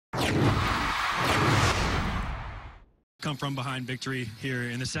Come from behind victory here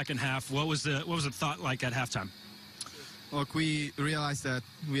in the second half. What was the thought like at halftime? Look, we realized that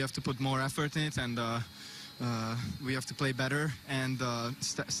we have to put more effort in it, and we have to play better and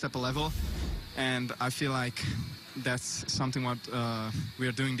step a level. And I feel like that's something what we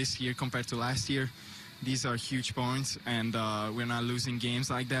are doing this year compared to last year. These are huge points, and we're not losing games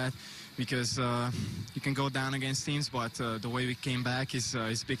like that because you can go down against teams, but the way we came back is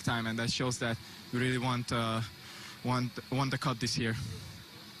big time, and that shows that we really want the cup this year.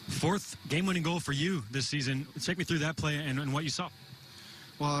 Fourth game-winning goal for you this season. Take me through that play and what you saw.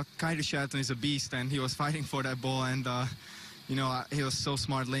 Well, Kyrie Shelton is a beast, and he was fighting for that ball, and you know, he was so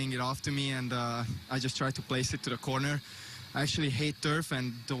smart laying it off to me, and I just tried to place it to the corner. I actually hate turf,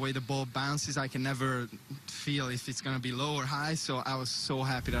 and the way the ball bounces, I can never feel if it's going to be low or high, so I was so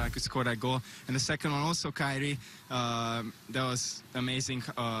happy that I could score that goal. And the second one also, Kyrie, that was amazing.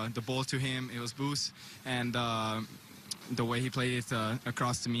 The ball to him, it was boost, and the way he played it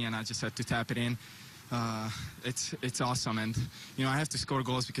across to me, and I just had to tap it in. It's awesome, and you know, I have to score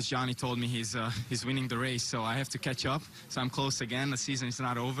goals because Johnny told me he's winning the race, so I have to catch up. So I'm close again. The season is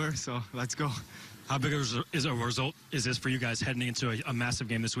not over, so let's go. How big a result is this for you guys heading into a massive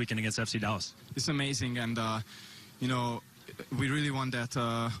game this weekend against FC Dallas? It's amazing, and you know, we really want that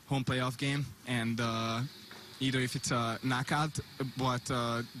home playoff game, and either if it's a knockout, but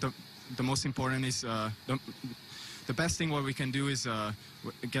the most important is the best thing what we can do is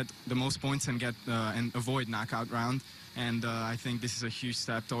get the most points and and avoid knockout round. And I think this is a huge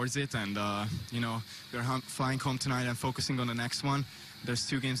step towards it. And you know, we're flying home tonight and focusing on the next one. There's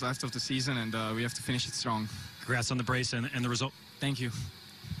 2 games left of the season, and we have to finish it strong. Congrats on the brace and the result. Thank you.